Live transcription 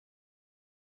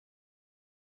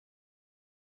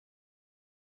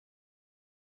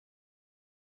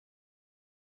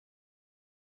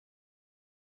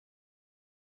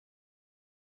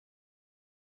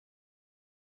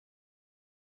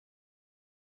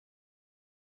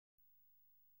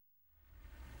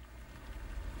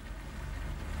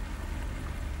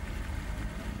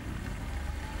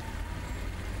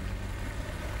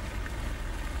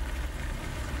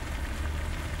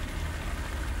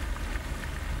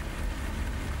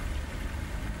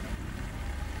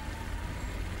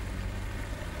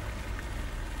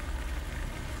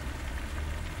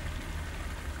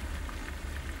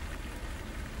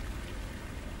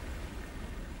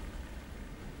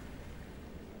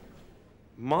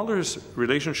Mahler's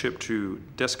relationship to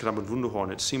Das Knaben und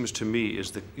Wunderhorn, it seems to me,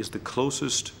 is the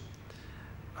closest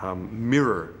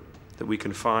mirror that we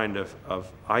can find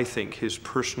of, I think, his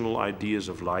personal ideas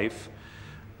of life,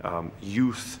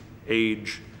 youth,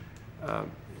 age,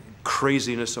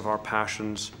 craziness of our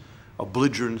passions,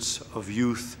 belligerence of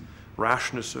youth,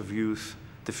 rashness of youth,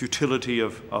 the futility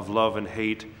of love and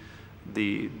hate,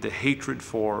 the hatred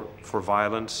for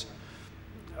violence.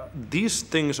 These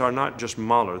things are not just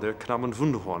Mahler, they're Knaben und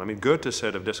Wunderhorn. I mean, Goethe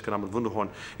said of Das Knaben und Wunderhorn,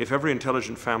 if every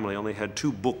intelligent family only had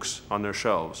 2 books on their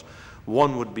shelves,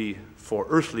 one would be for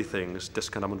earthly things, Das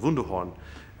Knaben und Wunderhorn,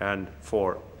 and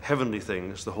for heavenly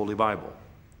things, the Holy Bible.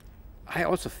 I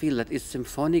also feel that it's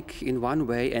symphonic in one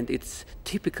way and it's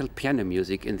typical piano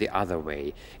music in the other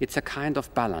way. It's a kind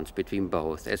of balance between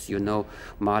both. As you know,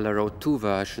 Mahler wrote 2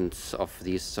 versions of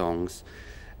these songs,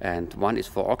 and one is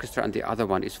for orchestra and the other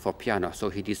one is for piano.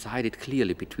 So he decided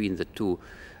clearly between the 2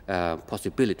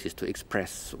 possibilities to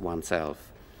express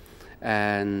oneself.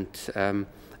 And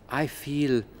I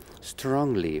feel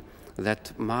strongly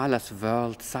that Mahler's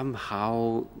world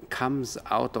somehow comes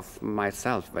out of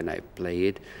myself when I play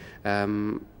it.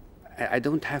 I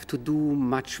don't have to do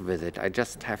much with it, I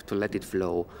just have to let it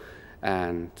flow.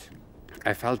 And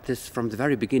I felt this from the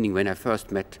very beginning when I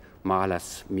first met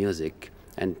Mahler's music,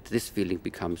 and this feeling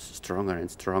becomes stronger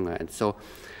and stronger, and so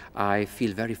I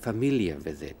feel very familiar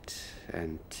with it.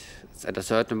 And at a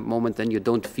certain moment then you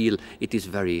don't feel it is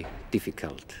very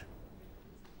difficult.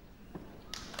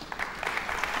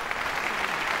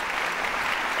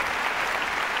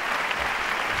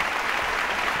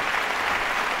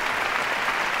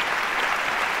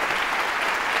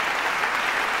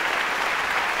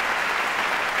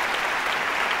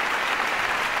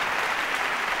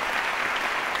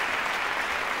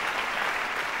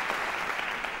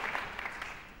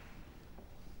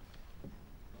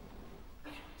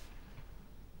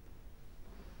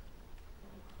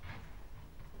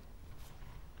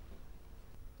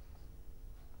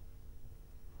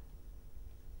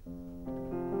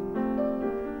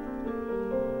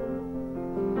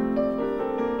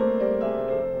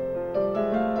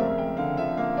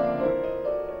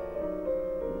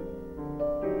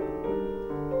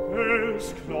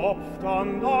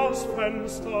 An das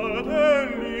Fenster der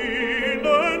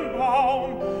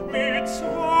Lindenbaum mit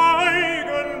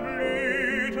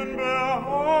Zweigenblüten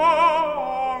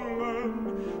behangen.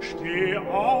 Steh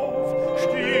auf,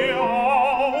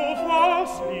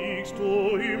 was liegst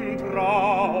du im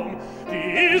Traum?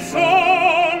 Die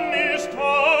Sonne ist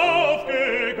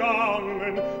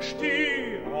aufgegangen.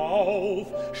 Steh auf,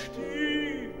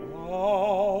 steh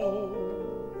auf.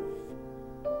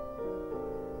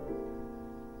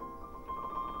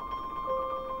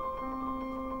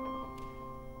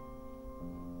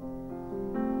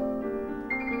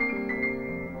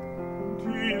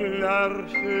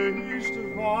 Lerche ist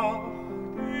wach,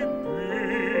 die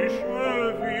Büsche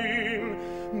wehen,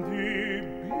 die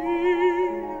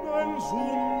Bienen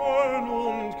summen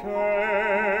und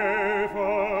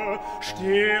Käfer.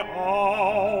 Steh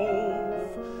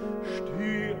auf,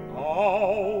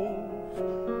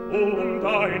 und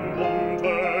ein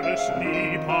munteres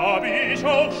Lied hab ich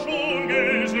auch schon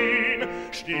gesehen.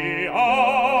 Steh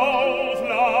auf,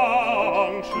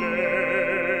 Langschläfer,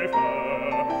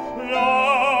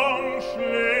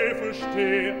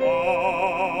 steh auf,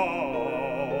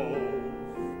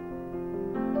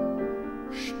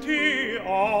 steh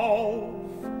auf,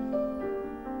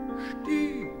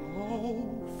 steh auf.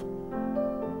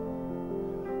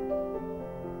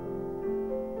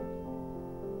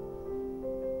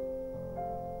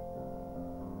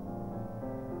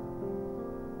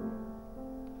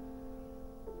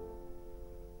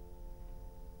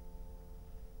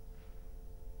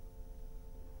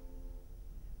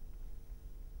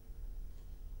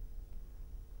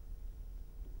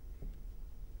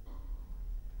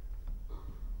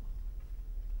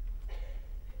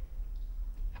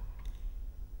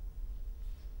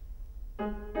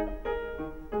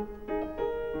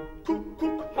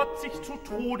 Kuckuck hat sich zu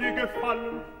Tode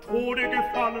gefallen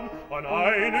an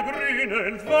eine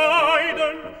grünen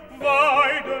Weiden.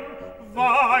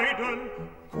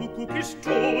 Kuckuck ist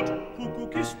tot,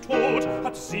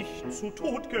 hat sich zu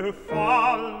Tod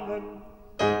gefallen.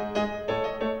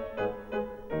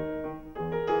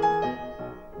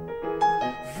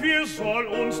 Wie soll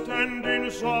uns denn den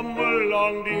Sommer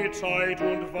lang die Zeit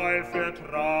und Weil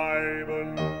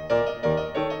vertreiben?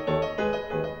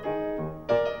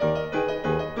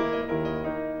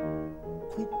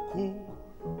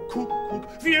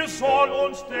 Wie soll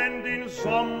uns denn den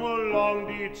Sommer lang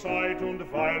die Zeit und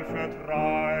Weil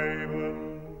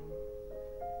vertreiben?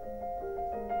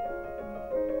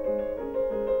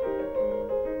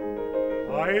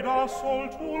 Sei das soll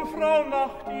tun, Frau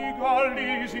Nachtigall,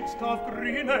 die sitzt auf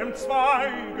grünem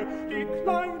Zweige, die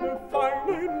kleine,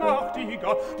 feine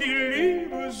Nachtigall, die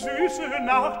liebe, süße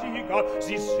Nachtigall,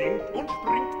 sie singt und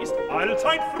springt, ist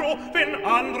allzeit froh, wenn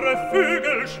andere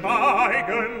Vögel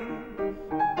schweigen.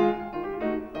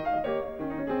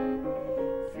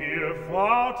 Wir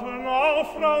warten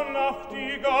auf Frau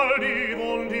Nachtigall, die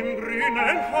wohnt im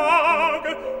grünen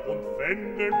Hage, und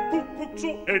wenn der Kuckuck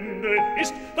zu Ende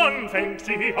ist, dann fängt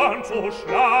sie an zu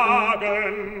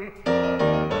schlagen.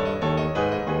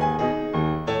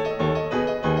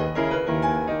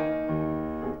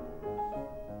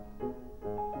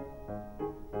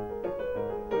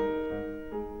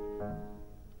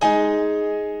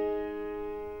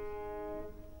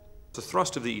 The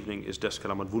thrust of the evening is Das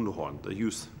Klammern Wunderhorn, the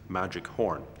youth magic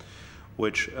horn,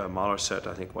 which Mahler set,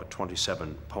 I think,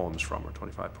 27 poems from, or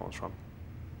 25 poems from.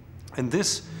 And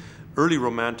this early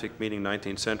romantic, meaning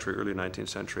 19th century, early 19th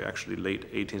century, actually late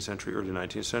 18th century, early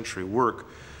 19th century work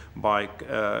by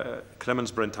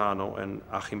Clemens Brentano and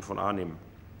Achim von Arnim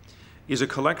is a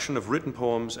collection of written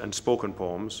poems and spoken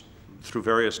poems through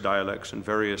various dialects and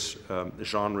various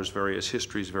genres, various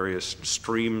histories, various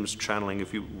streams, channeling.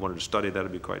 If you wanted to study that,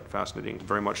 it'd be quite fascinating,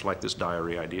 very much like this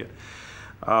diary idea.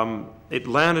 It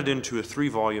landed into a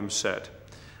 3-volume set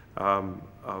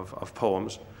of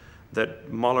poems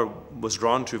that Mahler was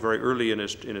drawn to very early in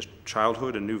his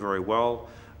childhood and knew very well,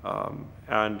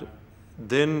 and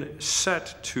then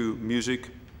set to music,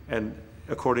 and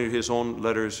according to his own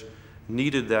letters,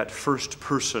 needed that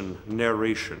first-person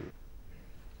narration.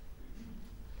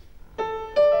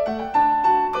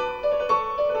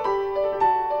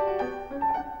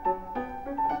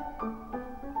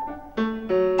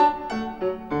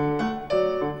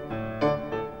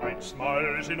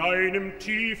 In einem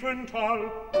tiefen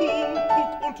Tal,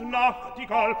 Kuckuck und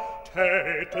Nachtigall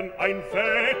täten ein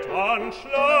Wett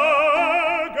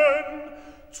anschlagen,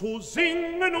 zu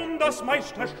singen das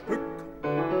Meisterstück.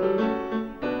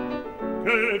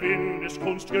 Gewinn ist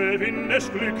Kunst, Gewinn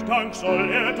ist Glück, Dank soll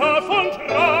davon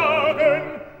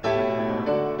tragen.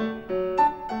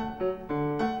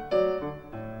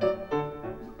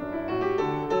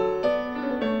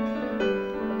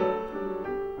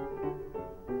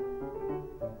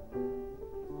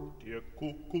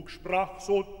 Kuckuck sprach,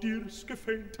 so dir's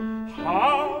gefällt,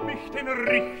 hab ich den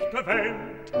Richter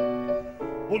wählt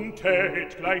und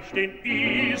tät gleich den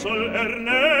Esel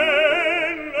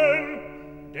ernennen,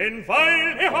 denn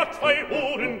weil hat 2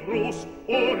 Ohren groß,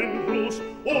 Ohren groß,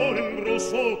 Ohren groß,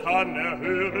 so kann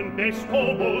hören des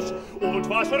Hobos und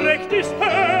was recht ist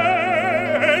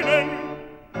kennen.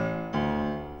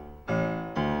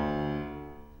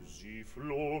 Sie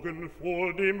flogen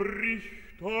vor dem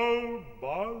Richter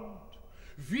bald,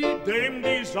 wie dem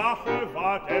die Sache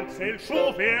ward erzählt,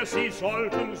 so wer sie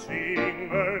sollten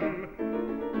singen.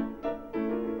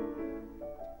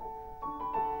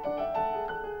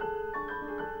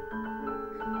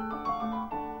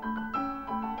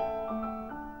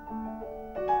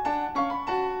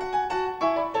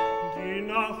 Die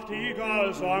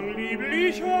Nachtigall sang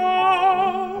lieblich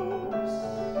aus,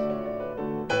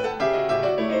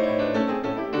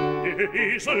 der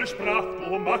Esel sprach,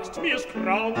 du machst mir's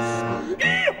kraus.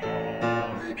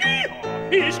 Iha, iha,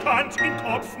 ich kann's in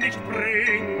Kopf nicht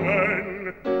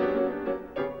bringen.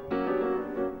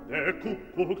 Der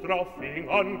Kuckuck drauf fing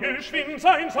an geschwind,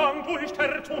 sein Sang durch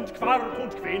Tert und Quart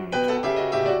und Quint.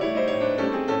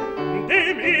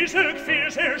 Dem Esel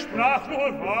gefiel's, sprach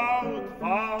nur wart,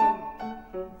 wart,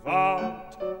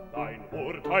 wart. Dein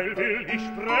Urteil will ich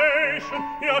sprechen,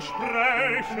 ja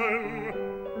sprechen.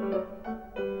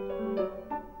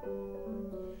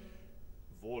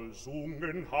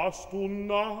 Sungen hast du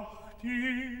Nachtigall,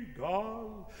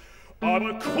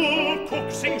 aber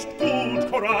Kuckuck singst gut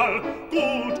Choral,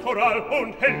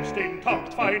 und hältst den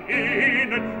Takt fein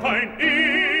innen, fein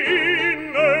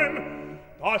innen.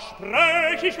 Da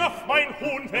sprech ich nach mein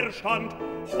hohen Verstand,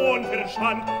 und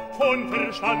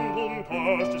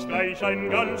das ist gleich ein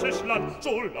ganzes Land,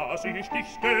 so lass ich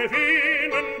dich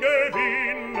gewinnen,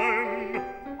 gewinnen.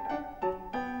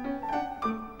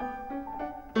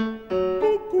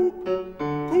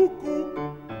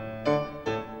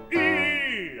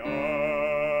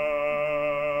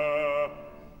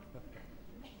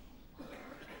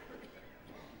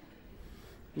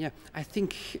 Yeah, I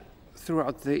think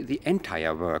throughout the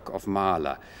entire work of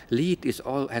Mahler, Lied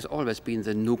has always been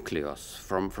the nucleus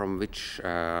from which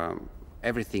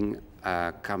everything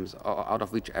comes, or out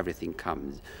of which everything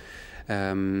comes.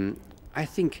 I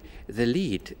think the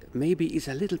Lied maybe is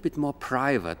a little bit more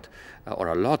private, or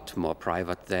a lot more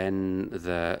private than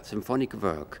the symphonic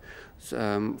work.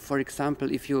 For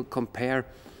example, if you compare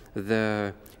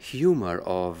the humor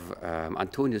of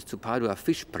Antonius to Padua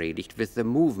Fischpredigt with the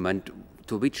movement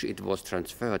to which it was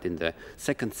transferred in the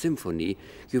Second Symphony,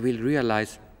 you will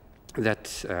realize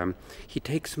that he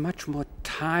takes much more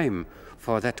time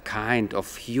for that kind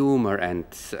of humor and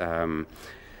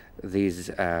these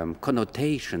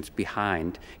connotations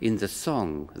behind in the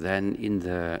song than in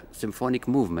the symphonic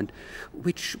movement,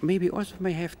 which maybe also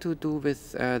may have to do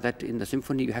with that in the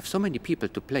symphony you have so many people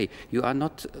to play. You are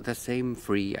not the same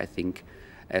free, I think,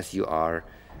 as you are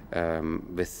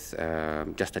with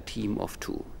just a team of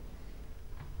two.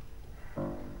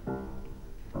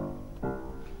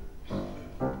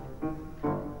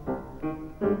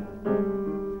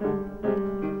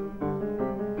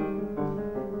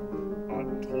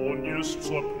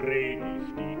 Zur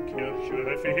Predigt, die Kirche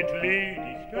wird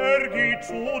ledig, geht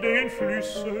zu den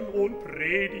Flüssen und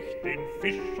predigt den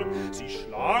Fischen. Sie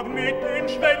schlagen mit den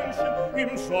Schwänzen,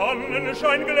 im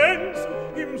Sonnenschein glänzen,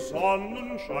 im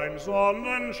Sonnenschein,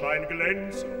 Sonnenschein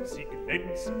glänzen, sie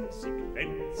glänzen, sie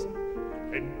glänzen,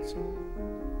 glänzen.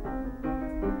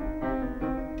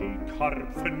 Die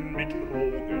Karpfen mit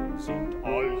Rogen sind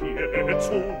all hier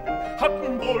gezogen,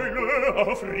 hatten Beule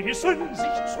auf Riesen,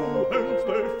 sich zu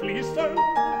Hünfte fließen.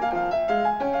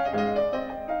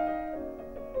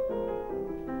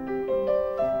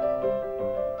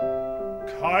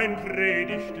 Kein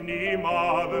Predigt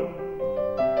niemalen,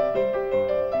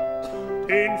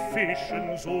 den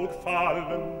Fischen so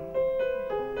gefallen.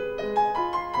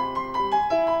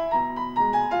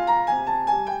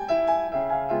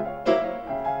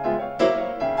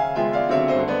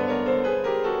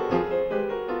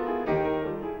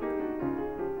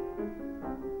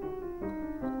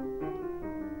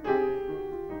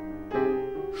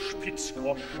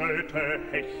 Spitzkoschelte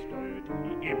Hechte,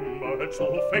 die immer zu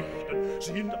fechten,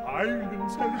 sind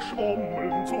eilends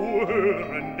entschwommen zu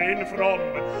hören den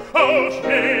Frommen. Aus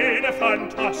jene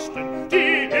Phantasten,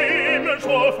 die immer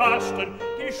so fasten,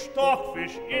 die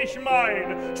Stockfisch, ich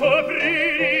meine, zur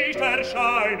Predigt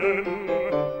erscheinen.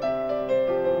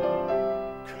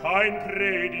 Kein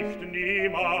Predigt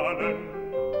niemalen,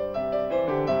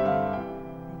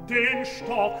 den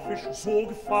Stockfisch so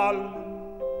gefallen.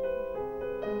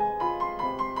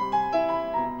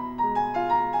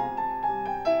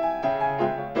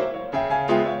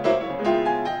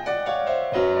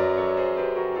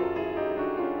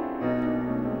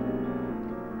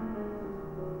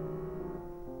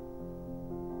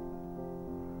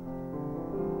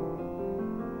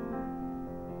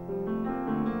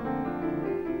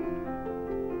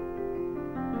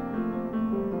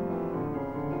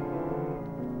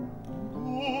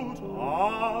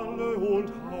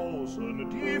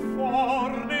 Die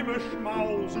vornehme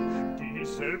Schmausen, die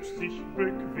selbst sich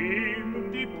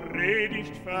bequemen, die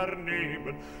Predigt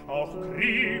vernehmen, auch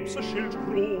Krebse,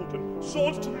 Schildkröten,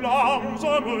 sonst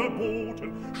langsame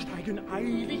Boten, steigen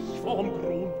eilig vom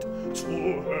Grund zu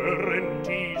hören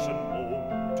diesen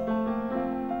Mond.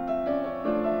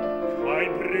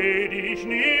 Kein Predigt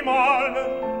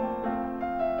niemalen,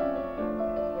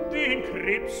 den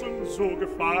Krebsen so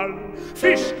gefallen,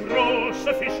 Fisch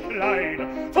große, Fisch kleine,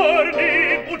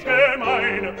 vornehm und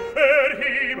gemeine,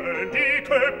 erheben die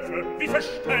Köpfe wie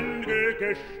verständige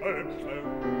Geschöpfe.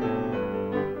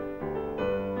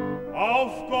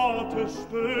 Auf Gottes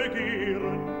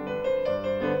Begehren,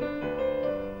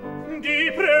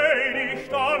 die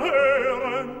Predigt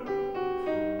anhören,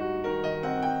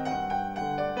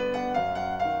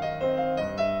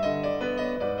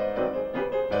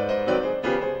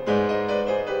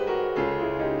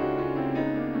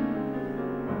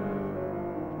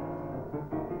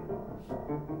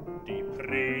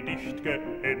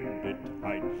 geendet,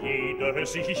 ein jeder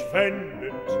sich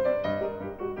wendet.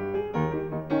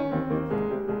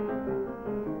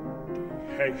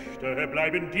 Die Hechte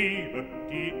bleiben Diebe,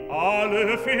 die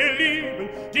alle viel lieben.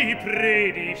 Die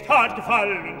Predigt hat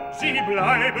gefallen, sie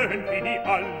bleiben wie die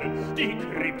allen. Die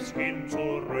Krebs gehen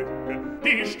zurücke,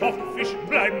 die Stockfisch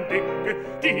bleiben dicke,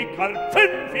 die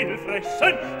Karpfen viel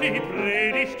fressen, die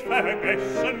Predigt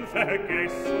vergessen,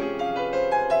 vergessen.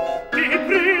 Die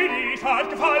Predigt hat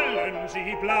gefallen,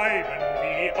 sie bleiben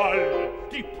wie alle.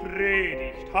 Die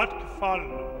Predigt hat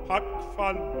gefallen, hat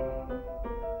gefallen.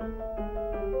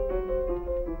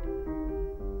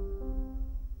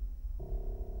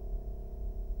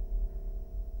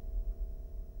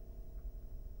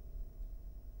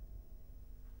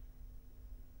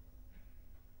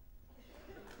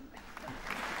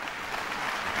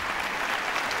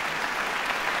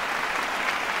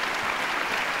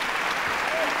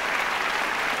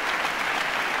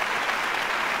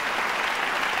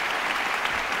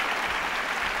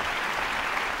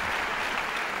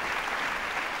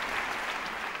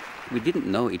 We didn't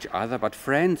know each other, but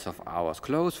friends of ours,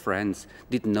 close friends,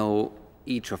 did know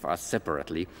each of us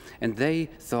separately, and they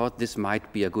thought this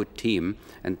might be a good team,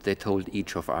 and they told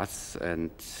each of us,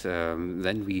 and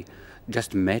then we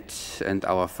just met, and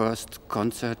our first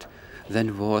concert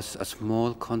then was a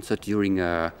small concert during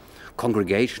a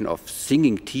congregation of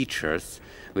singing teachers,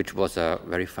 which was a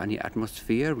very funny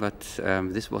atmosphere, but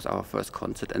this was our first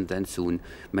concert, and then soon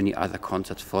many other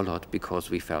concerts followed because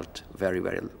we felt very,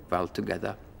 very well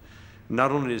together.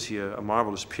 Not only is he a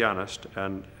marvelous pianist,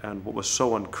 and what was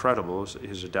so incredible is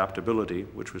his adaptability,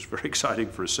 which was very exciting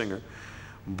for a singer,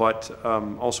 but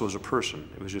also as a person.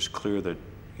 It was just clear that,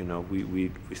 you know,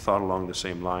 we thought along the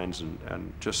same lines,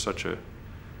 and just such a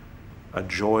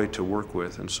joy to work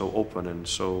with, and so open and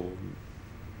so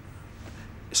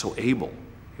able,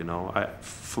 you know.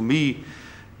 For me,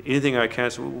 anything I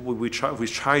can, so we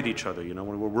chide each other, you know,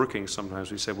 when we're working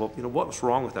sometimes we say, well, you know, what was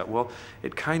wrong with that? Well,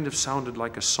 it kind of sounded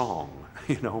like a song,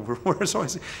 you know. We're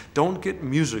always, don't get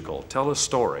musical, tell a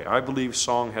story. I believe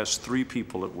song has three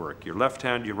people at work, your left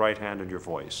hand, your right hand, and your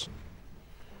voice.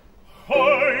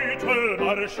 Heute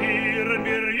marschieren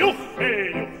wir Juche,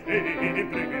 Juche,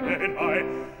 bringen bei.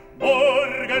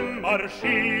 Morgen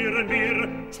marschieren wir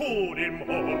zu dem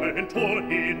hohen Tor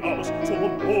hinaus,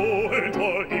 zum hohen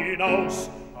Tor hinaus,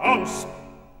 aus.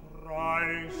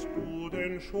 Reist du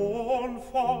denn schon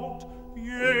fort,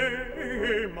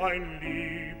 je, mein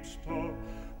Liebster,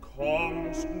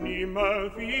 kommst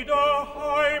nimmer wieder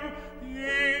heim,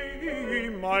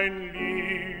 je, mein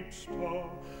Liebster.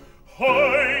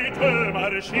 Heute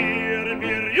marschieren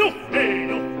wir, Juche,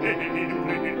 Juche,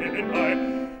 bei.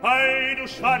 Ei, du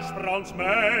schwarzbrauns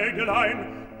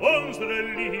Mägdelein, unsere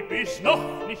Lieb ist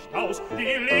noch nicht aus,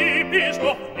 die Lieb ist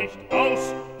noch nicht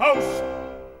aus, aus.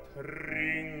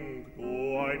 Trink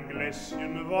du ein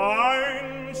Gläschen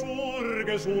Wein zur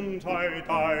Gesundheit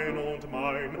dein und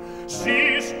mein.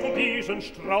 Siehst du diesen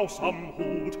Strauß am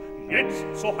Hut, jetzt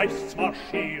so heißt's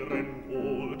marschieren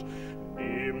gut.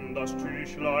 Nimm das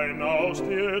Tüchlein aus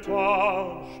der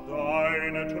Tasche,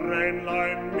 deine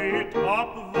Tränlein mit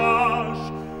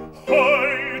Abwasch.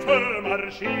 Heute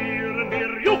marschieren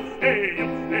wir, Juche,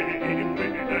 Juche, im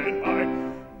grünen Mai.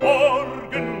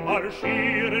 Morgen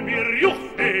marschieren wir,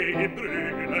 Juche, im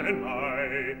grünen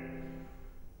Mai.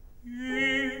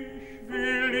 Ich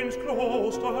will ins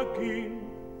Kloster gehen,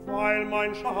 weil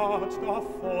mein Schatz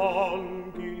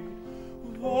davon geht.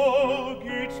 Wo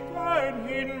geht's denn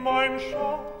hin, mein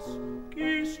Schatz?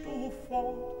 Gehst du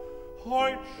fort,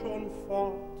 heut schon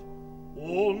fort,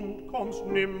 und kommst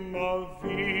nimmer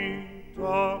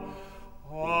wieder?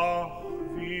 Ach,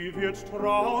 wie wird's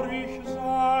traurig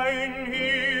sein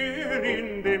hier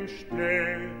in dem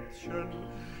Städtchen,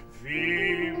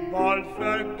 wie bald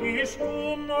vergisst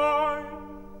du mein,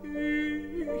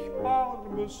 ich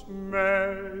armes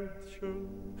Mädchen.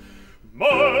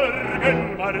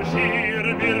 Morgen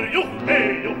marschieren wir, Juche,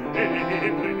 Juche,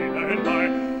 im grünen Mai.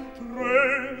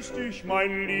 Tröst dich,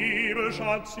 mein lieber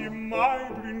Schatz, im Mai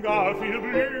blühen gar vier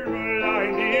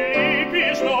Blümelein. Die Lieb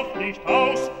ist noch nicht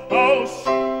aus, aus,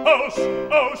 aus,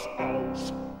 aus,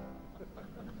 aus.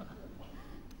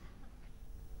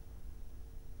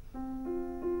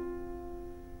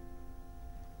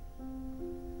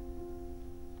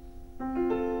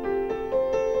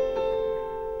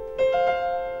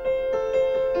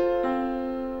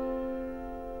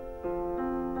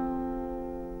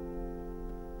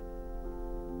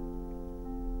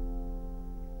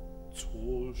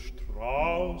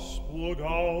 Straßburg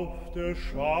auf der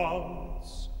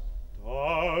Schanz,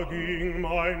 da ging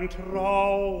mein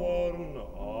Trauern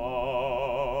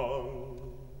an.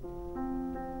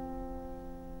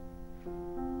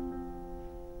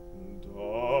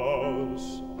 Das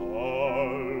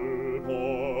Albern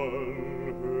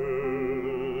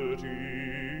hört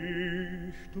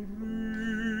ich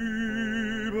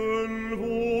drüben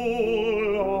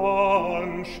wohl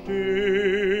anstehen.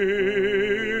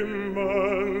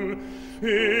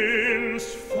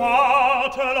 Ins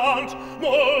Vaterland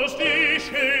muss ich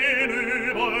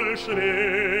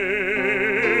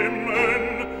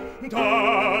hinüberschwimmen.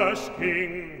 Das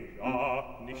ging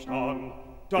ja nicht an,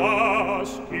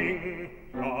 das ging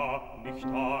ja nicht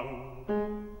an.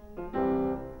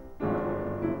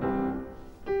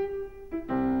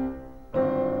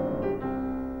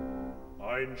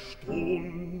 Ein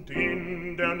Stund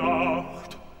in der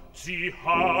Nacht, sie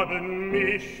haben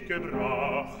mich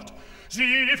gebracht.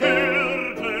 Sie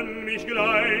führten mich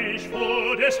gleich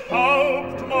vor des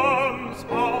Hauptmanns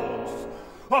Haus.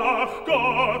 Ach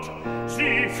Gott,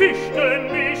 sie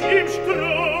fischten mich im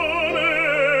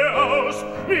Strome aus.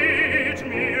 Mit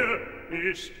mir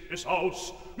ist es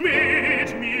aus,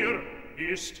 mit mir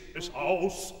ist es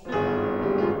aus.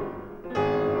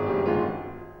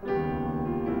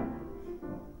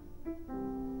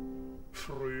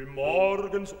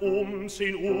 Frühmorgens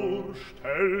 10 Uhr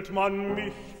stellt man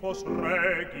mich vors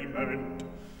Regiment.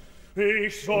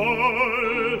 Ich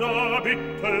soll da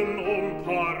bitten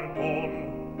Pardon,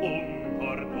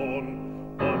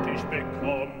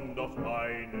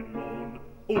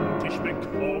 und ich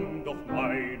bekomm doch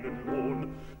meinen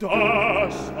Lohn,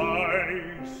 das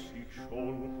weiß ich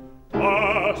schon,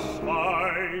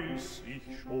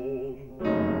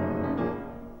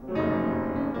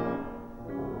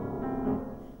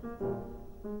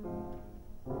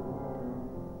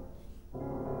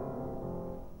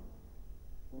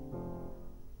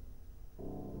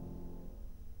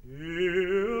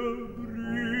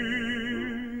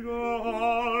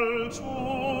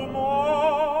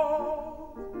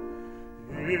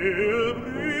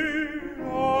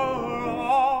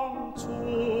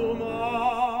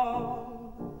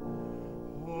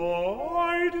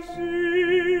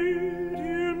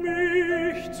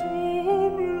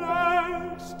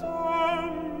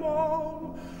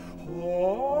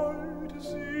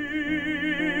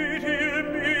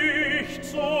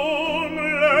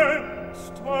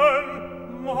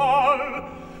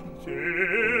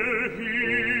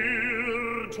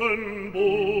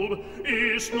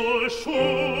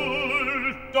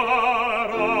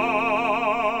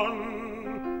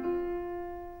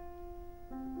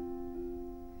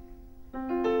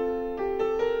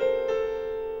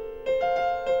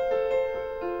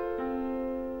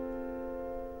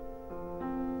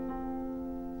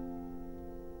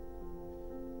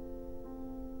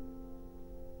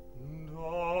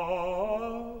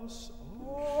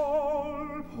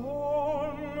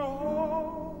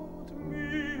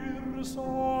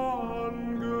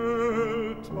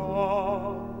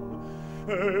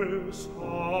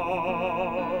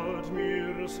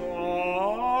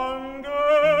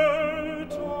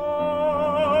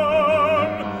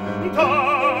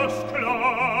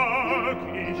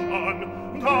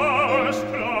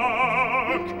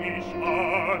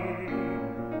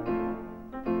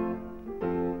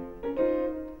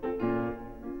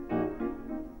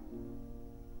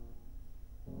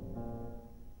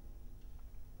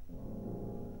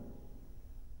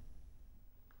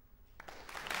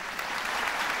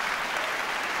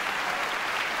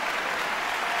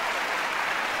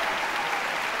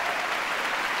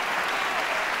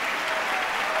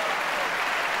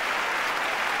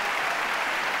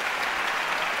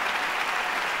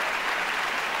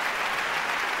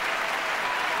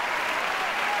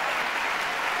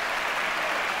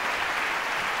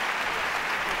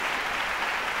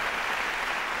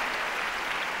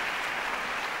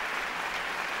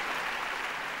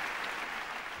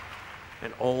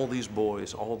 And all these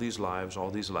boys, all these lives, all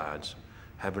these lads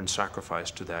have been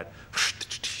sacrificed to that.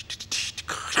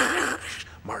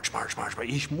 March, march, march.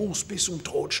 Ich muss bis zum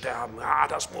Tod sterben. Ah,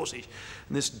 das muss ich.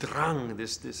 And this drang,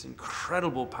 this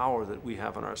incredible power that we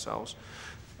have in ourselves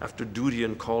after duty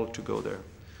and call to go there.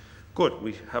 Good,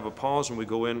 we have a pause and we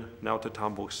go in now to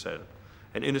Tambourg'sell.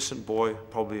 An innocent boy,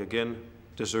 probably again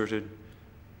deserted,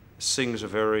 sings a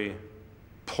very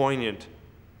poignant,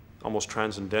 almost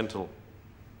transcendental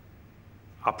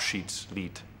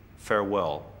Abschiedslied,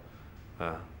 farewell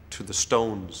to the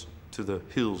stones, to the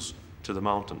hills, to the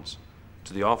mountains,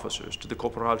 to the officers, to the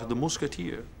corporal, to the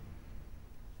musketeer.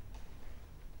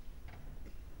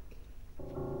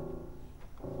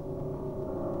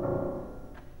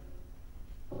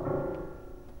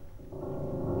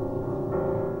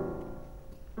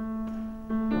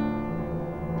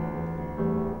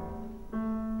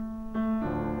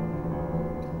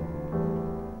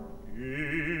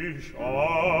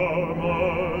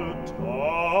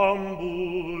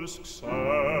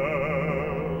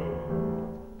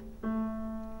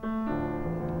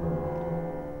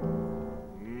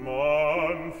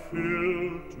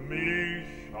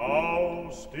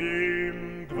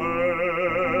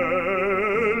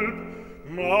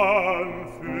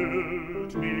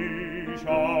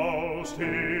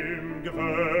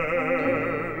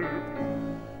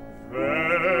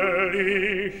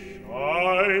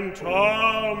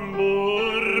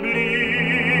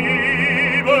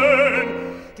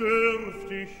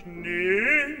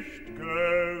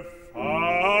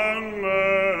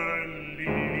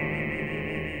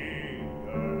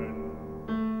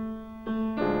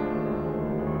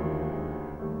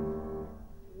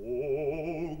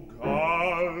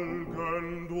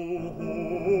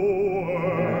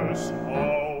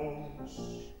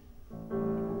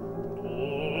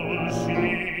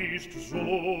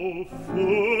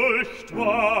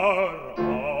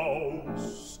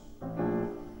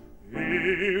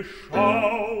 Ich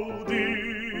schau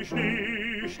dich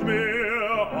nicht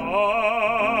mehr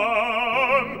an.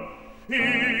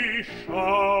 Ich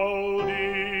schau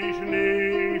dich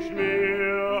nicht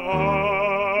mehr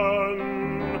an,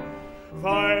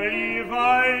 weil ich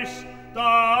weiß,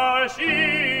 dass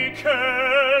ich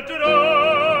dran,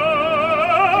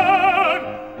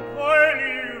 weil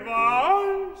ich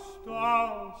weiß,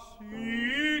 dass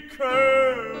ich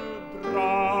dran.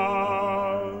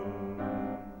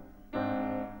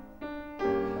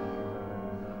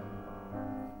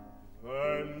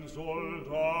 Wenn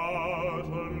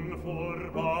Soldaten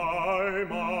vorbei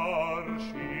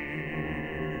marschieren,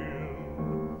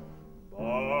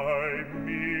 bei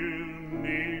mir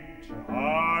nicht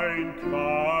ein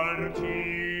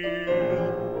Quartier,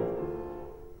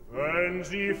 wenn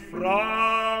sie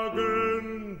fragen,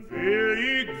 wer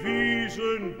ich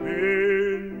gewesen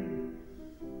bin,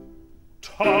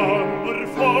 Tambour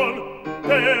von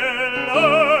der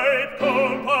Leibkompanie,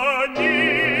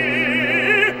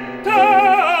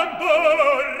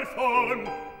 Tambour von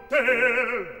der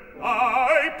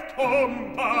Leibkompanie.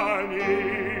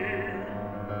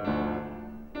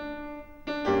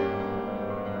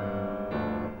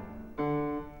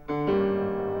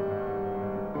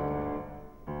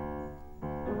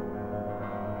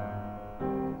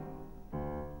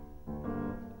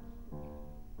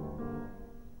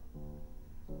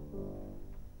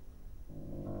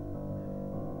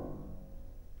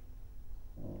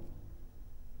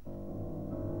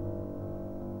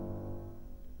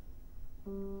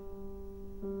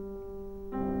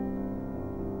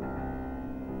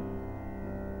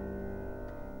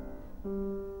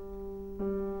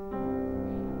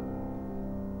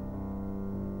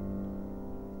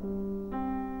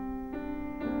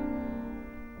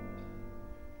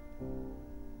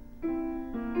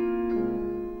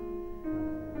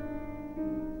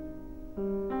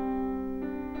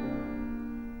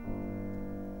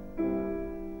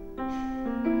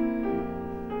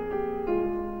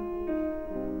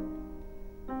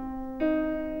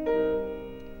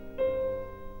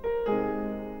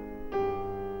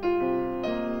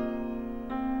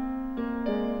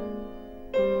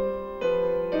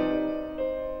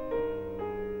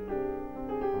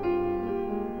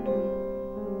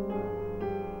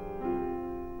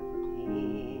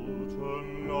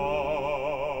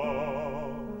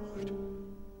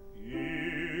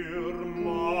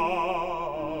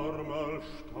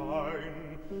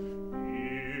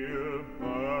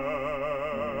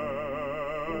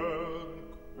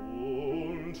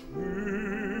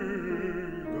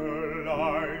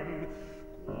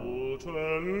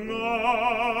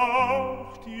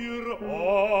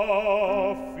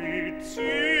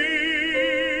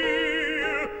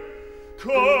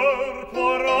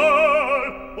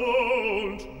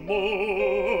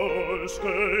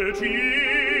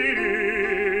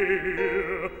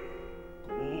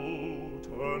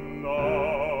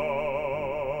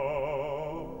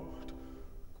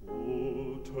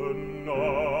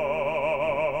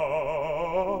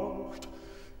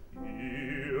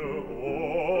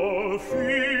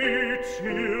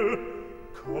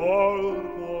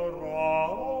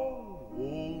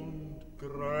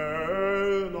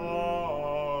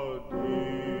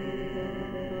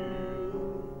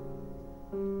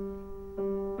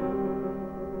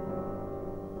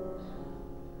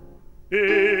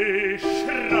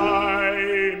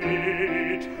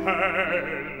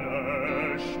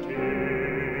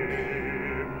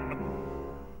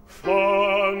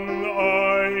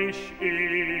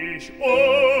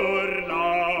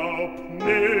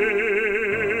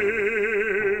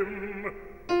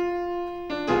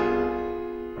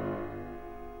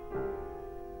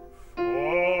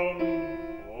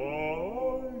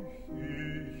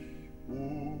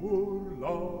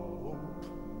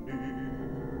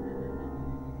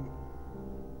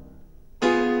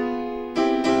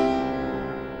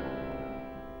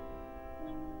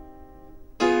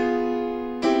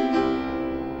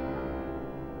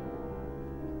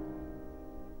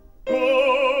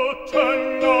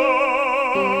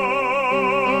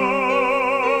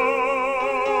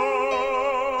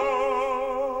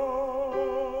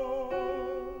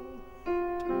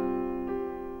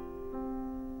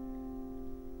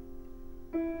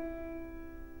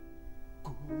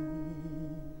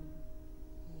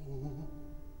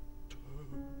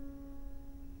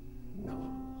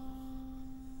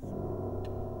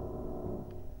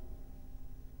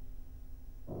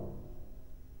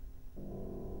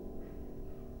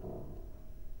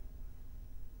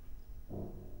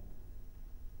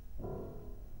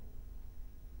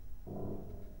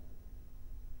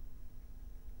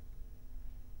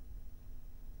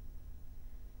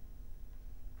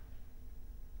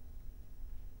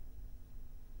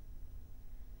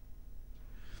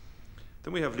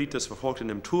 Then we have Lied des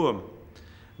Verfolgten im Turm,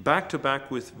 back to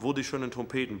back with Wo die schönen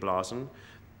Trompeten blasen.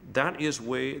 That is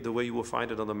the way you will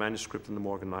find it on the manuscript in the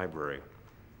Morgan Library.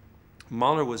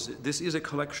 Mahler this is a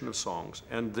collection of songs,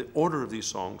 and the order of these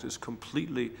songs is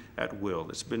completely at will.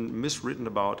 It's been miswritten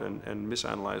about and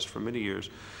misanalyzed for many years,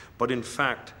 but in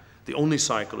fact, the only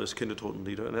cycle is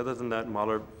Kindertotenlieder, and other than that,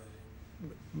 Mahler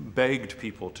begged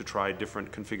people to try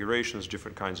different configurations,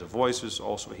 different kinds of voices.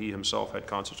 Also, he himself had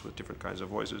concerts with different kinds of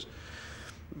voices.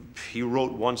 He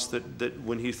wrote once that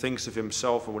when he thinks of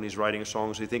himself or when he's writing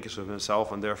songs, he thinks of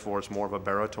himself, and therefore it's more of a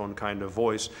baritone kind of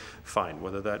voice. Fine,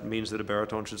 whether that means that a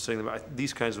baritone should sing them,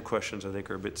 these kinds of questions I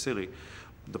think are a bit silly.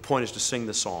 The point is to sing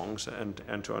the songs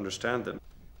and to understand them.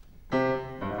 Die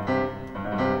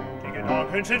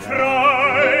Gedanken sind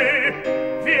frei,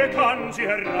 wer kann sie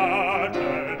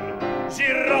erraten?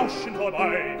 Sie rauschen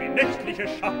vorbei wie nächtliche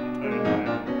Schatten.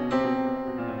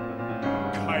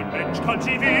 Kein Mensch kann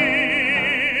sie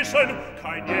wissen,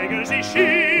 kein Jäger sie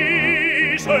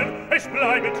schießen. Es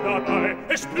bleibet dabei,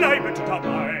 es bleibet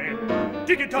dabei.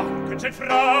 Die Gedanken sind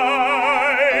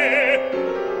frei.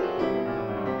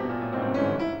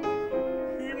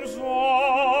 Im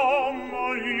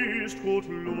Sommer ist gut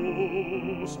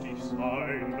lustig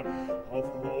sein auf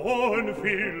hohen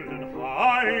wilden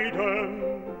Heiden.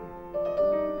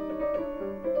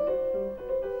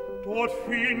 Dort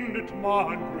findet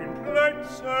man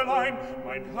Grünplätzelein,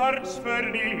 mein Herz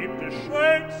verliebte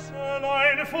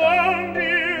Schätzelein.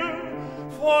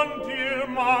 Von dir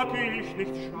mag ich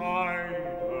nicht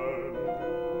scheiden.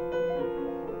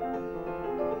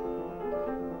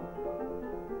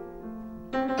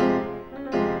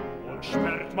 Und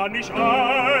sperrt man mich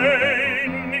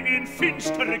ein in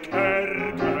finstere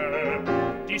Kerker,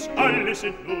 dies alles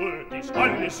sind nur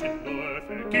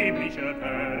vergebliche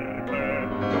Werke.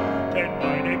 Denn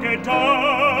meine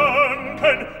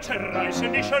Gedanken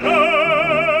zerreißen die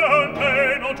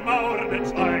Schranken und Mauern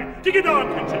entzwei. Die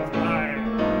Gedanken sind frei,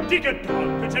 die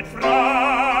Gedanken sind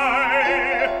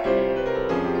frei.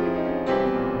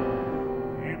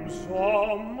 Im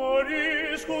Sommer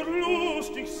ist gut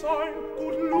lustig sein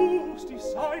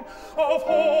auf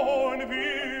hohen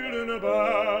wilden Bergen.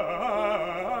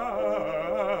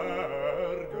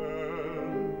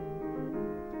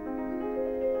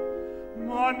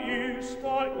 Man ist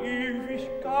da ewig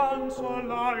ganz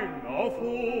allein auf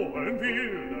hohen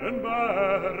wilden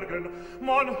Bergen.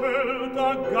 Man hört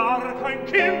da gar kein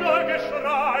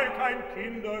Kindergeschrei,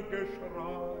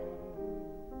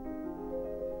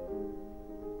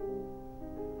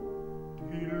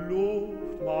 Die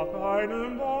Luft mag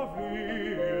einen da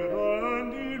wehren,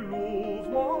 die Luft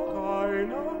mag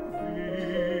einen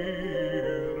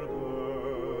wehren.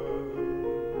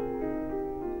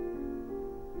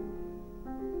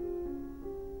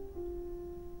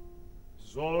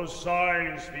 So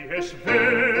sei's, wie es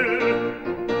will,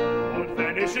 und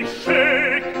wenn es sich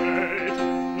schicket,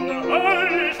 nur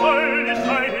alles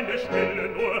sei in der Stille,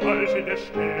 nur alles in der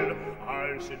Stille,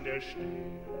 alles in der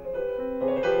Stille.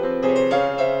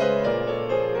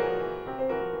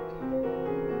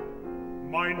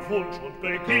 Mein Wunsch und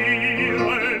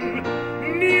Begehren,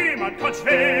 niemand kann's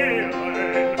wehren.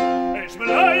 Es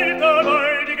bleibt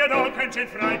dabei, die Gedanken sind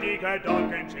frei, die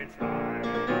Gedanken sind frei.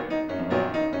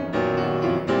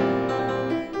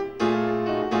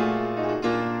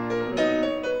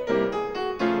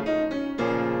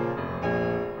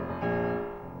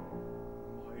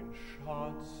 Mein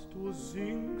Schatz, du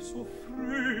singst so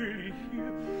fröhlich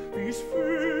hier, wie's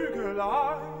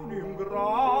Vögelein im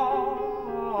Grase.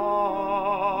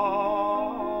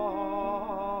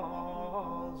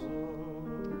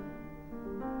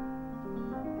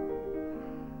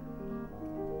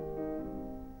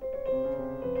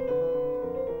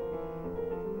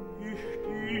 Ich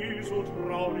steh so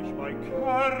traurig bei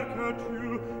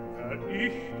Kerkertür, wär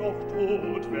ich doch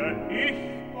tot, wär ich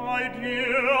bei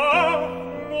dir.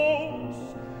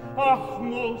 Ach,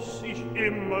 muss ich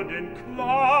immer denn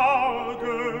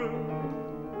klagen?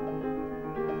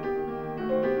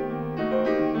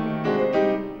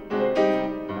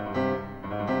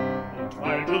 Und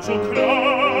weil du so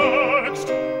klagst,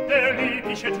 der lieb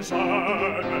ich hätte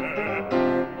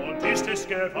sagen. Und ist es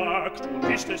gewagt,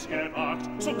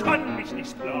 so kann mich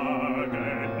nichts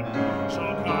plagen.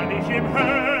 So kann ich im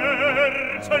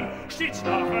Herzen stets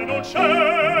lachen und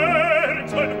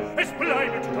scherzen. Es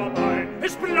bleibet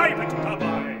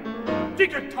dabei, die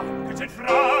Gedanken sind frei.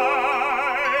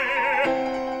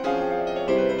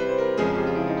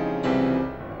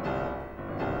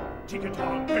 Die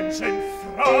Gedanken sind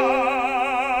frei.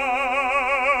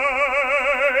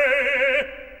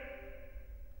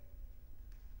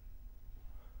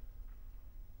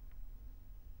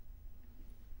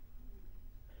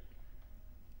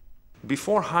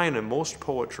 before Heine, most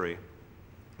poetry,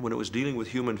 when it was dealing with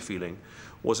human feeling,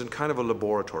 was in kind of a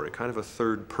laboratory, kind of a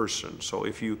third person. So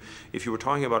if you were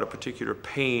talking about a particular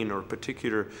pain or a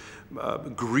particular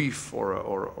grief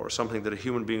or something that a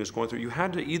human being is going through, you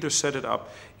had to either set it up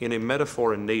in a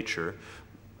metaphor in nature,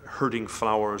 hurting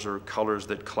flowers or colors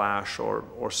that clash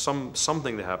or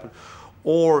something that happened,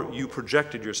 or you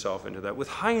projected yourself into that. With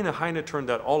Heine turned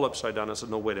that all upside down and said,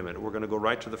 no, wait a minute, we're going to go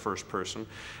right to the first person.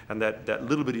 And that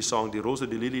little bitty song, Die Rose,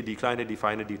 die Lilie, die Kleine, die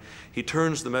Feine, he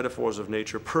turns the metaphors of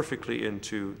nature perfectly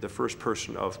into the first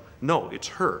person of, no, it's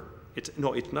her.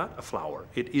 No, it's not a flower.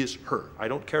 It is her. I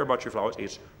don't care about your flowers.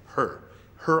 It's her.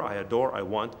 Her I adore, I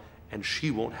want, and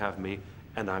she won't have me,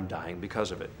 and I'm dying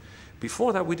because of it.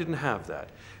 Before that, we didn't have that.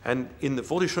 And in the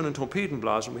Wohl die schönen Trompeten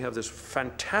blasen, we have this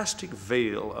fantastic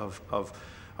veil of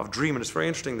dream. And it's very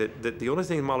interesting that the only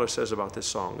thing Mahler says about this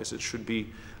song is it should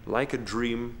be like a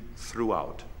dream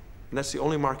throughout. And that's the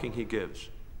only marking he gives.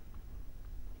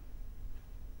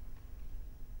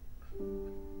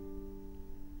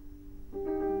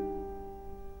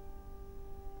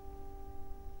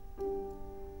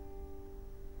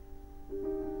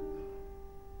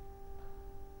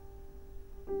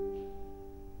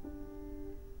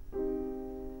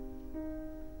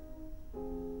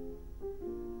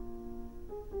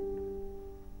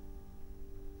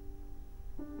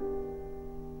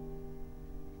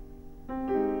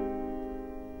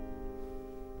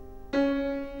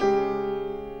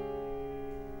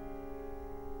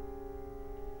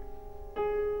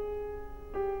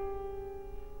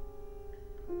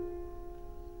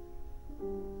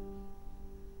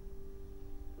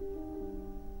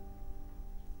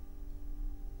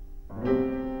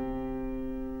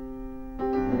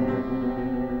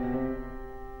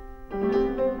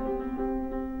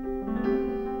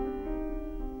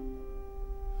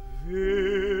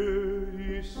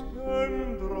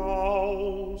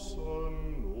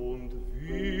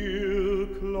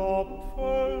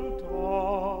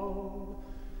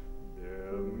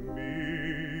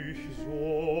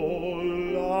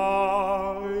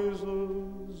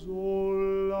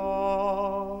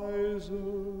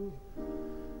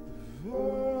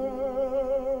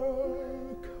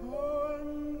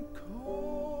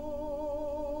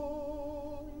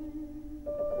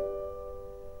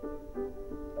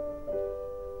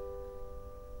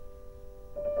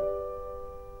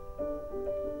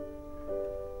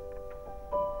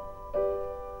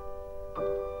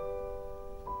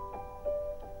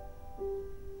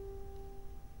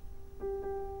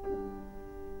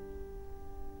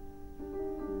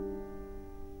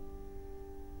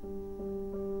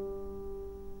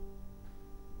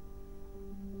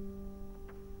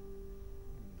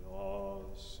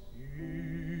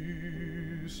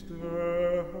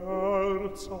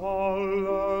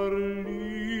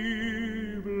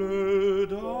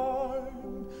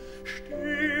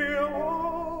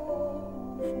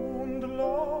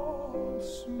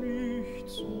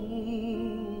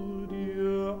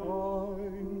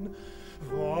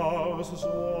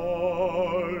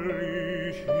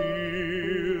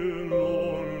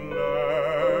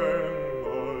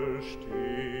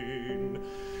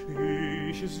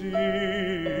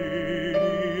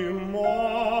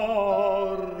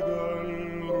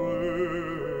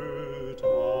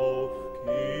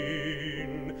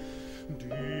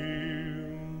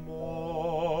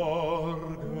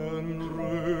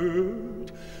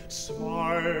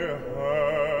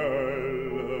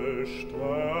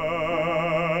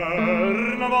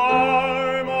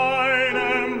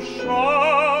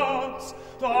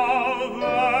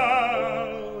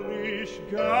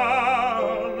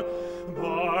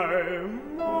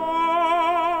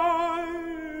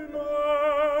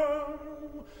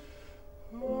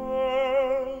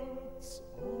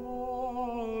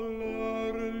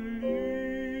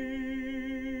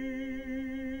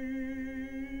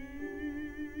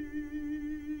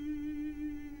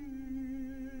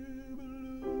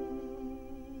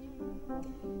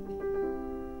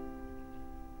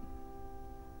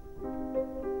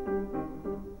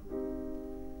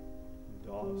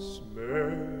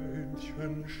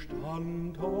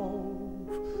 Stand auf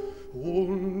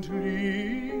und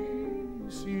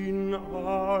ließ ihn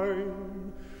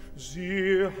ein.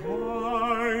 Sie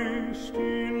heißt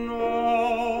ihn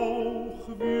auch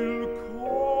willkommen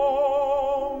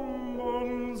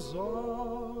sein.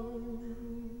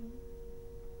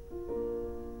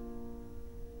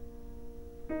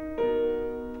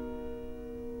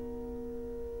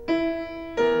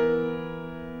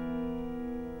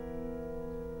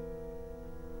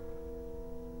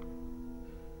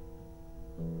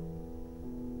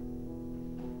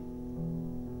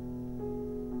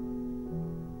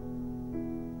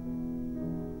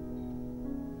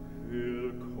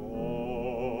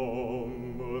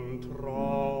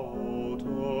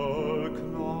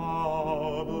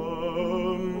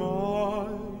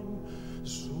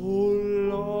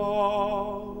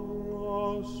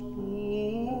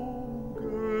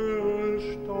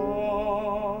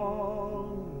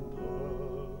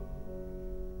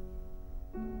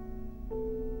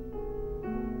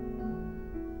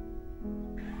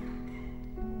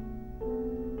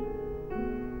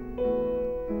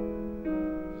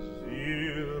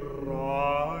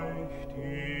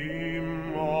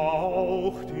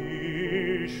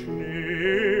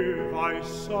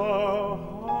 weiße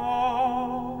Haut.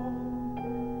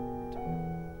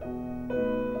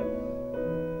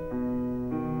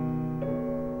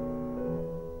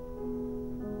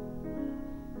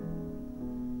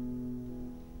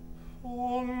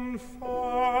 Von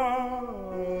ferne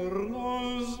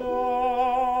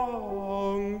sang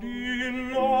die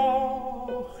Nachtigall,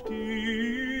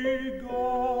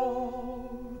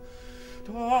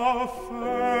 da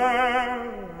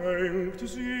fängt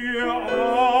sie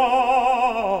auch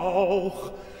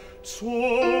zu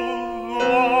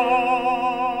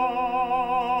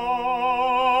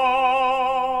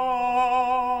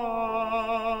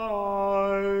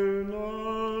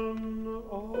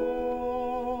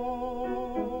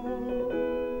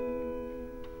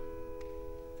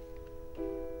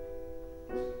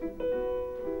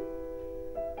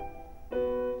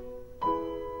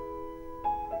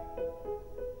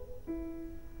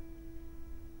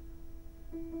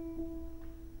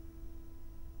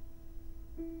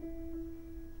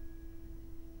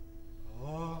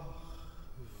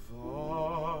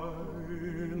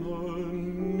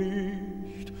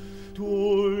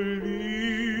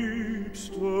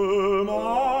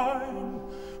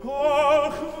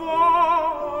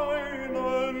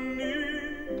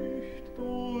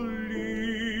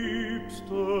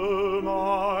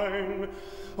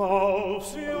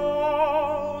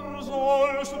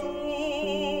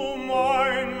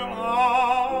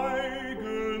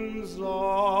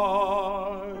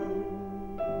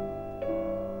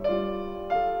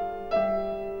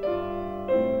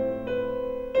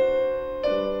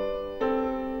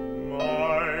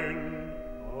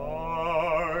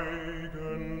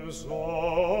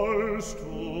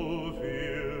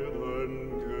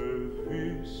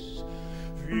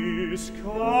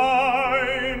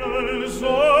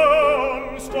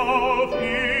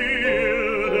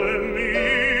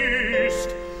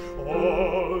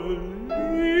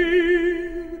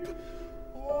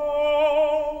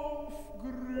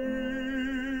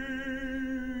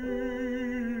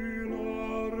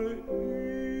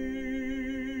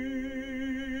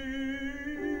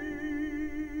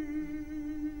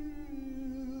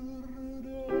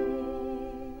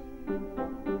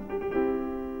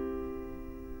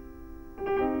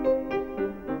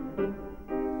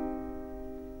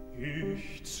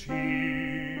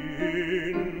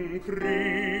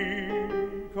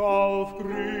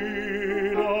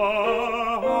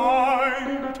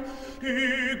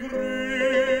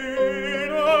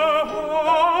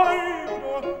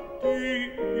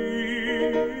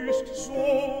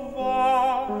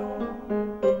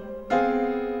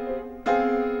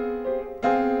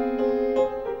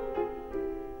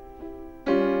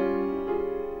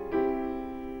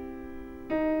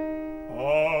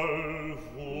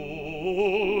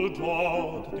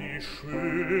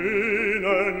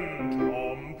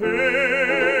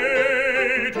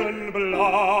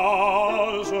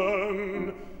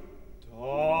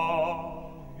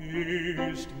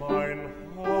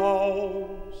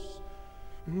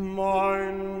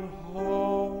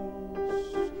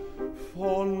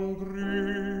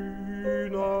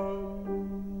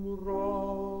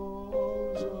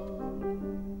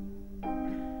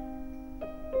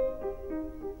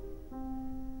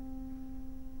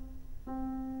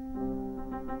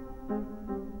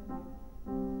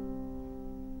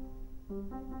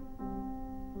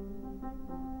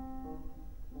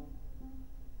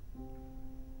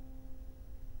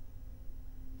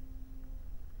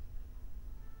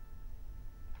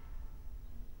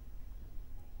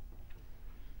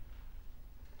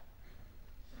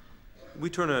We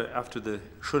turn after the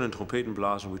schönen Trompeten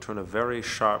blasen, we turn a very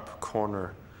sharp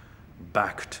corner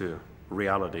back to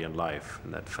reality and life,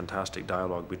 and that fantastic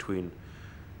dialogue between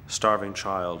starving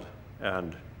child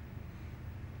and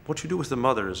what you do with the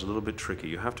mother is a little bit tricky.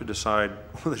 You have to decide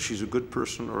whether she's a good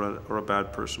person or a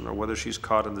bad person, or whether she's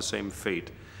caught in the same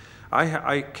fate.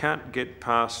 I can't get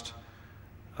past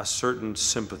a certain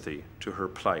sympathy to her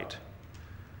plight.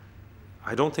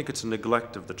 I don't think it's a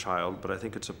neglect of the child, but I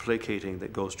think it's a placating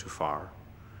that goes too far.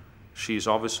 She's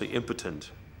obviously impotent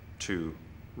to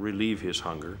relieve his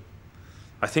hunger.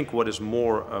 I think what is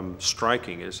more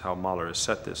striking is how Mahler has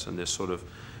set this in this sort of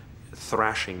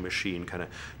thrashing machine, kind of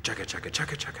chaka chaka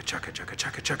chaka chaka chaka chaka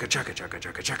chaka chaka chaka chaka chaka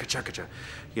chaka chaka chaka.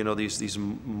 You know, these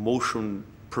motion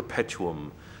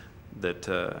perpetuum that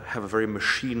have a very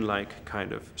machine-like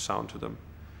kind of sound to them,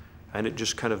 and it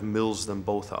just kind of mills them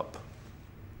both up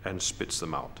and spits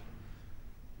them out.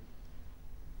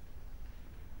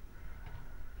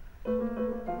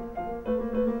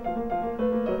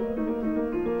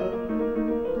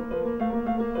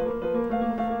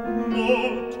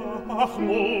 Mutter, ach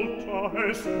Mutter,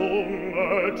 es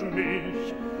hungert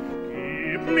mich.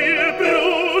 Gib mir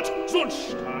Brot, sonst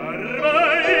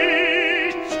sterbe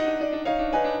ich.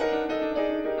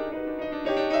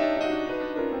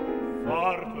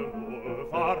 Warte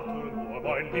nur,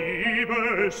 mein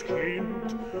liebes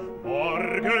Kind,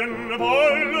 morgen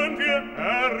wollen wir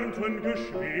ernten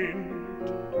geschwind.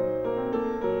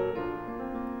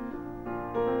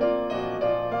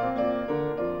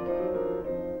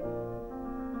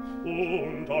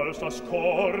 Und als das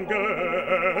Korn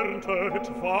geerntet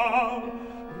war,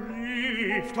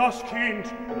 rief das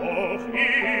Kind noch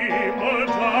immer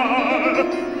da.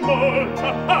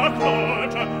 Mutter, ach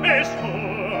Mutter, es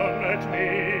hungert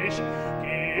mich,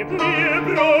 gib mir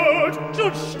Brot,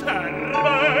 sonst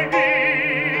sterbe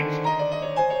ich.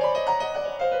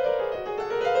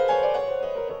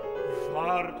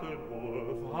 Warte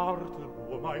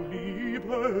nur, mein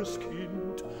liebes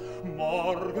Kind,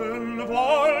 morgen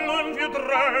wollen wir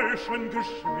dreschen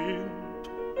geschwind.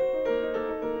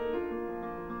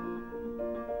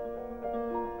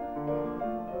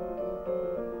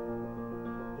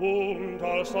 Und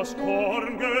als das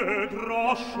Korn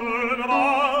gedroschen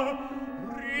war,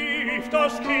 rief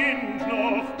das Kind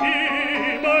noch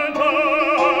immer da.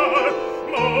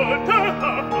 Mutter,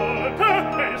 Mutter,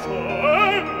 es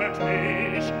hungert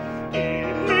mich,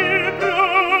 gib mir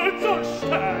Brot, sonst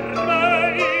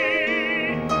sterbe ich.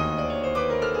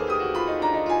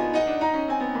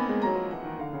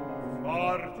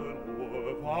 Warte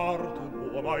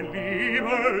nur, mein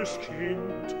liebes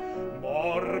Kind,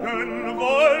 morgen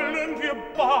wollen wir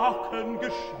backen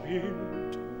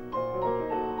geschwind.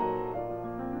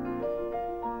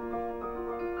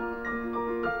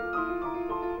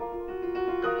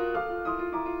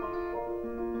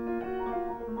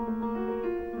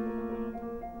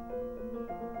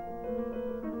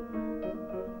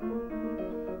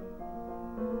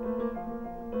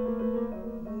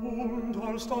 Und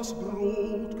als das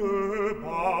Brot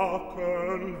gebacken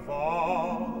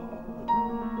war,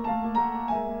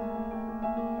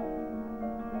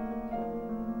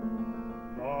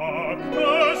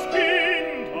 das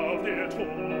Kind auf der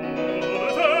Totenbahn.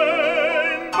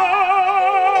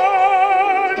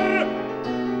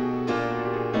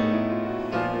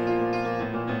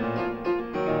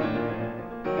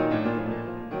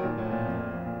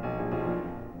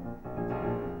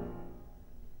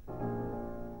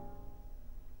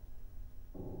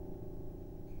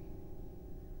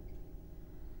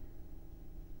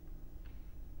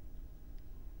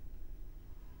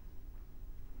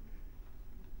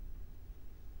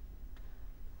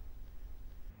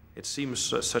 It seems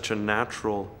such a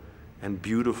natural and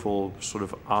beautiful sort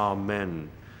of amen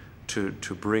to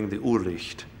bring the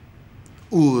Urlicht,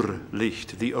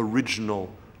 the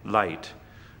original light,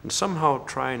 and somehow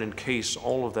try and encase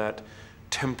all of that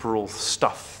temporal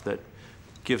stuff that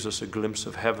gives us a glimpse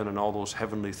of heaven and all those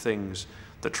heavenly things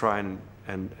that try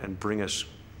and bring us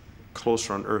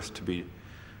closer on earth to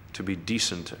be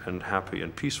decent and happy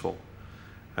and peaceful.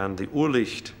 And the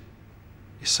Urlicht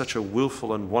is such a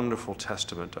willful and wonderful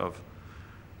testament of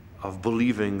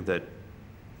believing that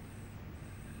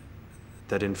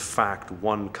in fact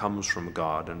one comes from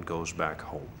God and goes back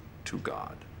home to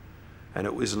God. And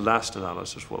it is last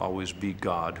analysis will always be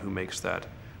God who makes that,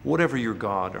 whatever your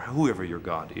God or whoever your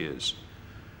God is,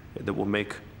 that will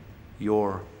make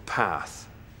your path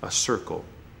a circle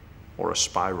or a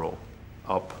spiral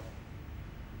up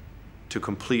to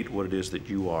complete what it is that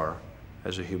you are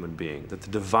as a human being, that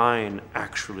the divine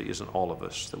actually is in all of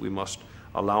us, that we must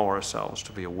allow ourselves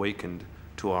to be awakened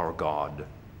to our God.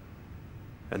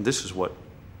 And this is what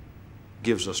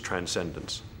gives us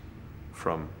transcendence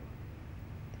from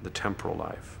the temporal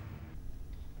life.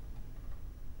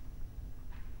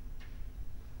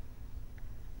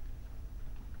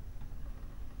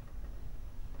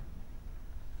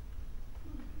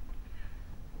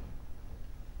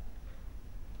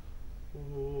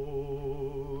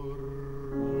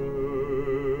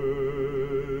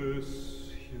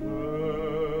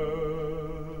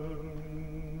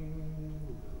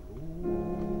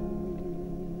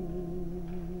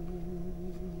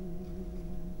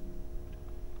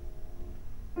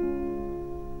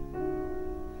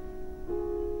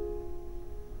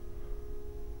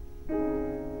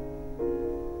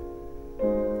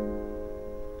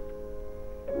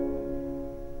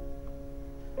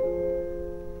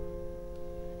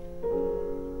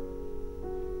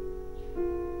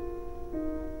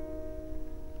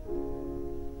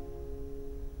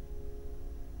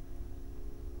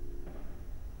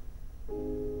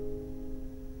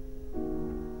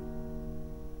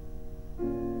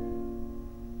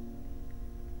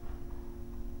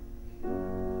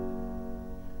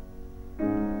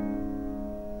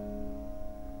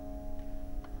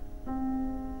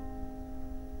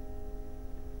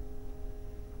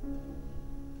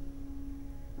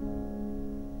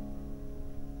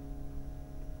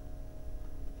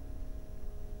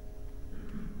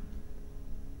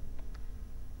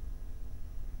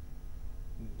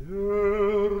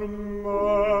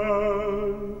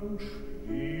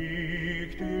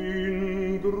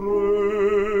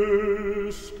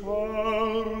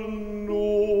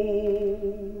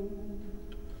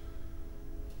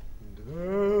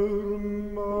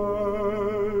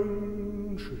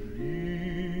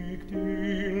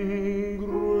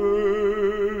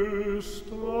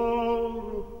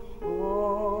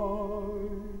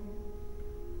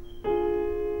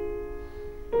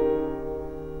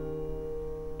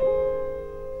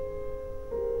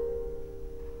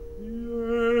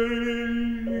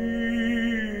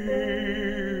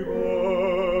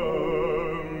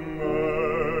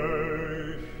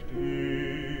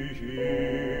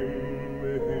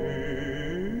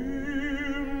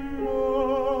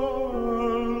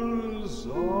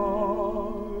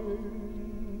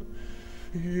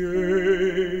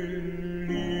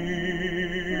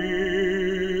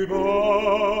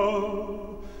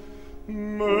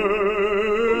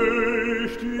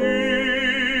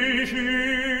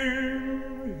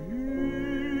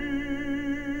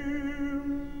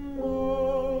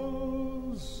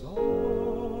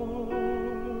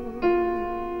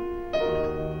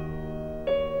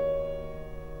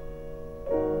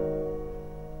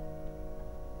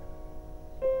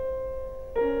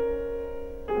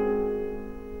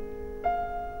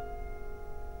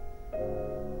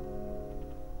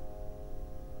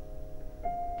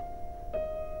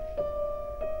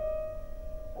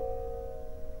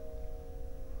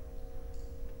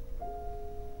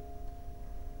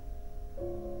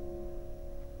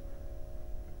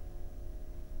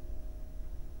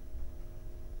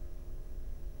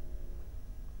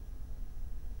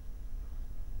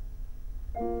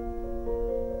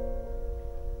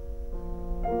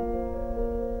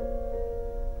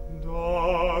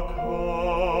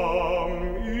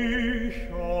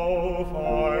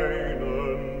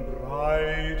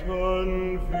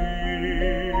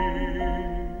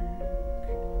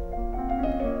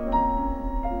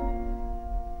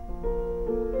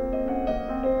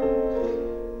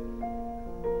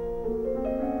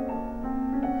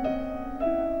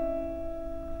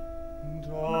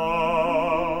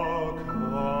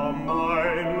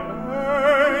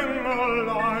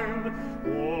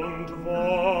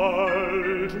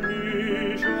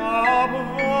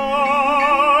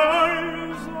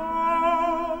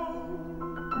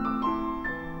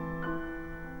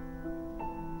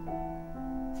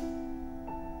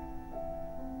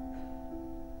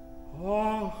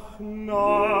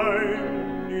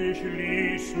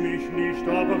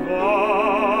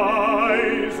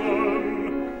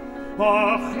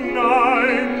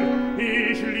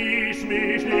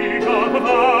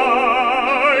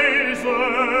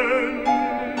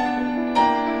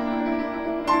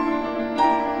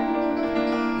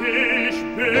 Ich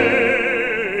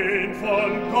bin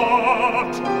von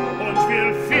Gott und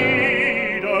will viel